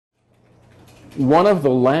One of the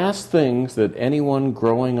last things that anyone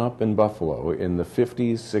growing up in Buffalo in the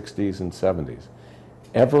 50s, 60s, and 70s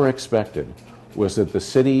ever expected was that the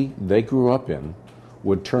city they grew up in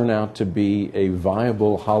would turn out to be a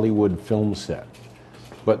viable Hollywood film set.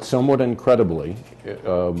 But somewhat incredibly,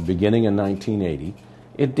 beginning in 1980,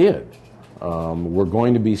 it did. We're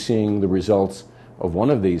going to be seeing the results of one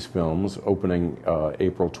of these films opening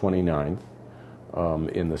April 29th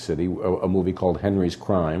in the city, a movie called Henry's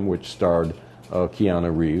Crime, which starred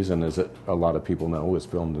Keanu Reeves, and as a lot of people know, was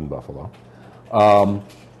filmed in Buffalo.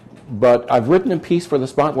 But I've written a piece for the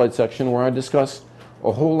Spotlight section where I discuss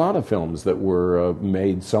a whole lot of films that were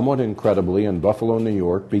made somewhat incredibly in Buffalo, New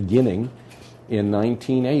York, beginning in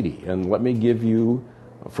 1980. And let me give you,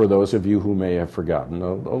 for those of you who may have forgotten,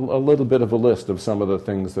 a little bit of a list of some of the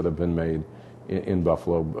things that have been made in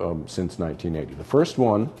Buffalo since 1980. The first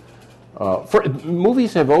one,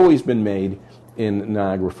 movies have always been made in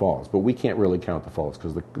Niagara Falls, but we can't really count the falls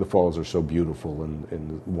because the falls are so beautiful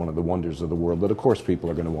and one of the wonders of the world that of course people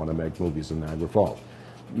are going to want to make movies in Niagara Falls.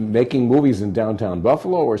 Making movies in downtown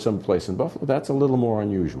Buffalo or someplace in Buffalo, that's a little more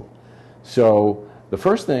unusual. So the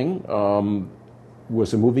first thing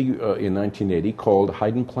was a movie in 1980 called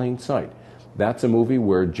Hide in Plain Sight. That's a movie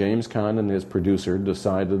where James Caan and his producer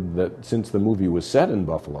decided that since the movie was set in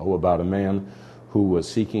Buffalo about a man who was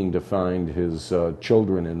seeking to find his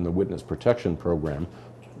children in the witness protection program,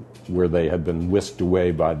 where they had been whisked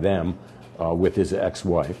away by them with his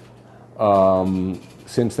ex-wife.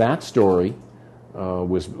 Since that story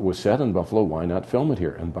was set in Buffalo, why not film it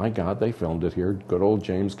here? And by God, they filmed it here. Good old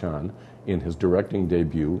James Caan, in his directing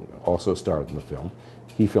debut, also starred in the film.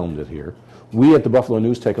 He filmed it here. We at the Buffalo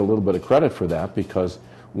News take a little bit of credit for that because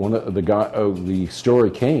one of the story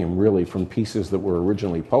came really from pieces that were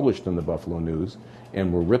originally published in the Buffalo News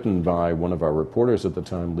and were written by one of our reporters at the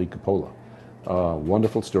time, Lee Coppola.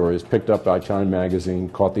 Wonderful stories, picked up by Time magazine,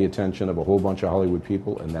 caught the attention of a whole bunch of Hollywood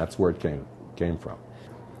people, and that's where it came from.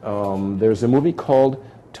 There's a movie called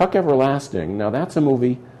Tuck Everlasting. Now that's a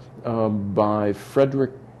movie by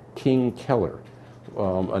Frederick King Keller,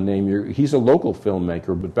 a name he's a local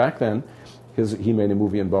filmmaker, but back then he made a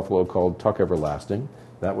movie in Buffalo called Tuck Everlasting.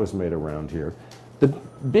 That was made around here. The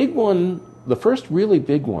big one, the first really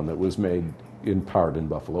big one that was made in part in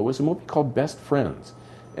Buffalo was a movie called Best Friends.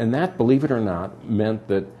 And that, believe it or not, meant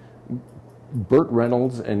that Burt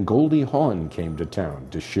Reynolds and Goldie Hawn came to town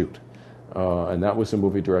to shoot. And that was a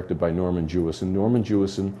movie directed by Norman Jewison. Norman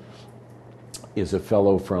Jewison is a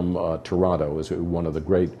fellow from Toronto, is one of the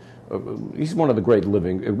great, he's one of the great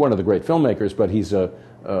filmmakers, but he's a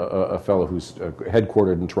fellow who's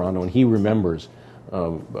headquartered in Toronto, and he remembers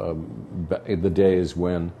the days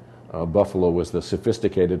when Buffalo was the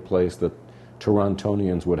sophisticated place that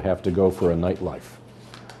Torontonians would have to go for a nightlife.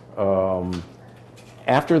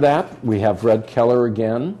 After that, we have Red Keller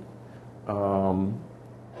again,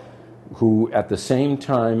 who at the same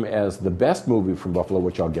time as the best movie from Buffalo,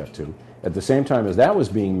 which I'll get to, at the same time as that was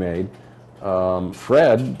being made,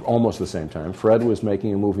 Fred, almost the same time, Fred was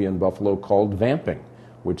making a movie in Buffalo called Vamping,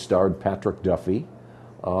 which starred Patrick Duffy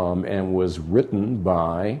and was written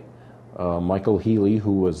by Michael Healy,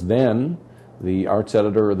 who was then the arts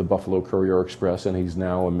editor of the Buffalo Courier-Express, and he's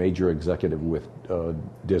now a major executive with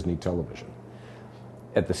Disney Television.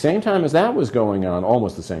 At the same time as that was going on,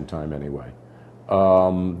 almost the same time anyway,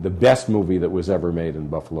 the best movie that was ever made in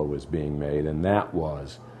Buffalo was being made, and that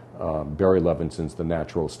was Barry Levinson's The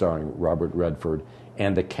Natural, starring Robert Redford,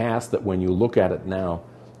 and a cast that when you look at it now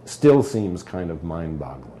still seems kind of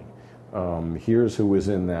mind-boggling. Here's who was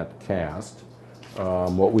in that cast.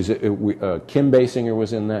 What was it? Kim Basinger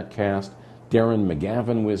was in that cast. Darren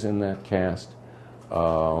McGavin was in that cast.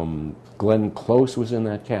 Glenn Close was in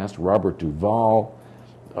that cast. Robert Duvall,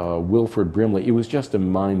 Wilford Brimley. It was just a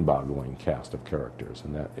mind-boggling cast of characters,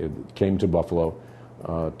 and that it came to Buffalo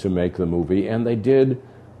to make the movie, and they did,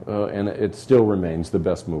 and it still remains the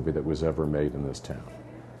best movie that was ever made in this town,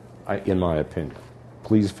 in my opinion.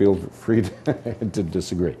 Please feel free to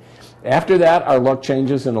disagree. After that, our luck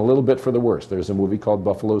changes in a little bit for the worse. There's a movie called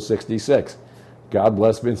Buffalo 66. God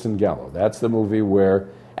bless Vincent Gallo. That's the movie where,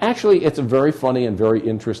 actually, it's a very funny and very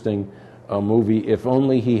interesting movie. If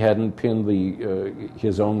only he hadn't pinned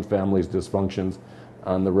his own family's dysfunctions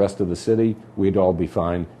on the rest of the city, we'd all be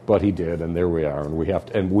fine. But he did, and there we are, and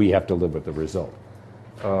we have to live with the result.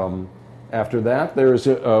 After that, there's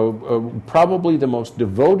probably the most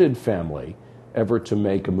devoted family ever to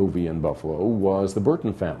make a movie in Buffalo was the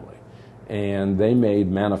Burton family. And they made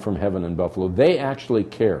Manna from Heaven in Buffalo. They actually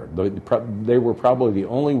cared. They were probably the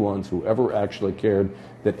only ones who ever actually cared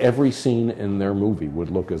that every scene in their movie would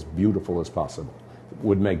look as beautiful as possible.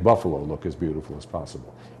 would make Buffalo look as beautiful as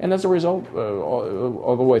possible. And as a result,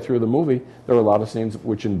 all the way through the movie, there are a lot of scenes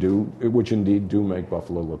which indeed do make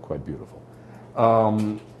Buffalo look quite beautiful.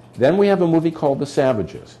 Then we have a movie called The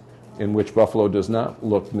Savages, in which Buffalo does not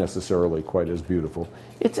look necessarily quite as beautiful.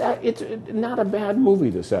 It's not a bad movie,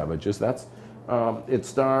 The Savages. It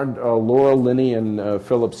starred Laura Linney and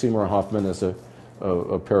Philip Seymour Hoffman as a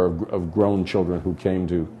pair of grown children who came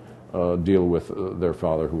to deal with their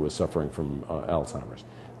father, who was suffering from Alzheimer's.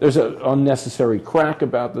 There's an unnecessary crack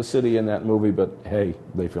about the city in that movie, but hey,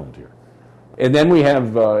 they filmed here. And then we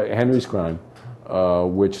have Henry's Crime,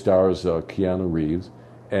 which stars Keanu Reeves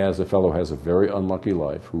as a fellow who has a very unlucky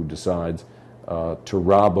life, who decides to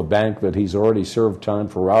rob a bank that he's already served time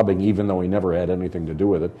for robbing, even though he never had anything to do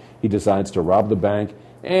with it. He decides to rob the bank,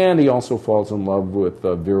 and he also falls in love with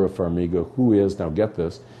Vera Farmiga, who is, now get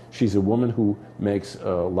this, she's a woman who makes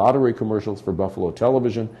lottery commercials for Buffalo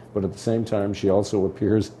Television, but at the same time she also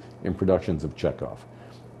appears in productions of Chekhov.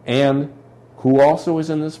 And who also is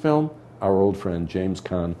in this film? Our old friend James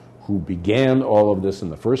Caan, who began all of this in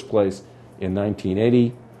the first place in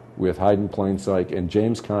 1980 with Hide in Plain Sight, and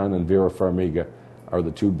James Caan and Vera Farmiga are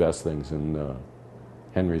the two best things in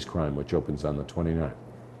Henry's Crime, which opens on the 29th.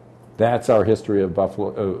 That's our history of Buffalo,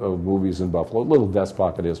 of movies in Buffalo, a little vest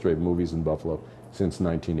pocket history of movies in Buffalo since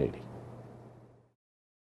 1980.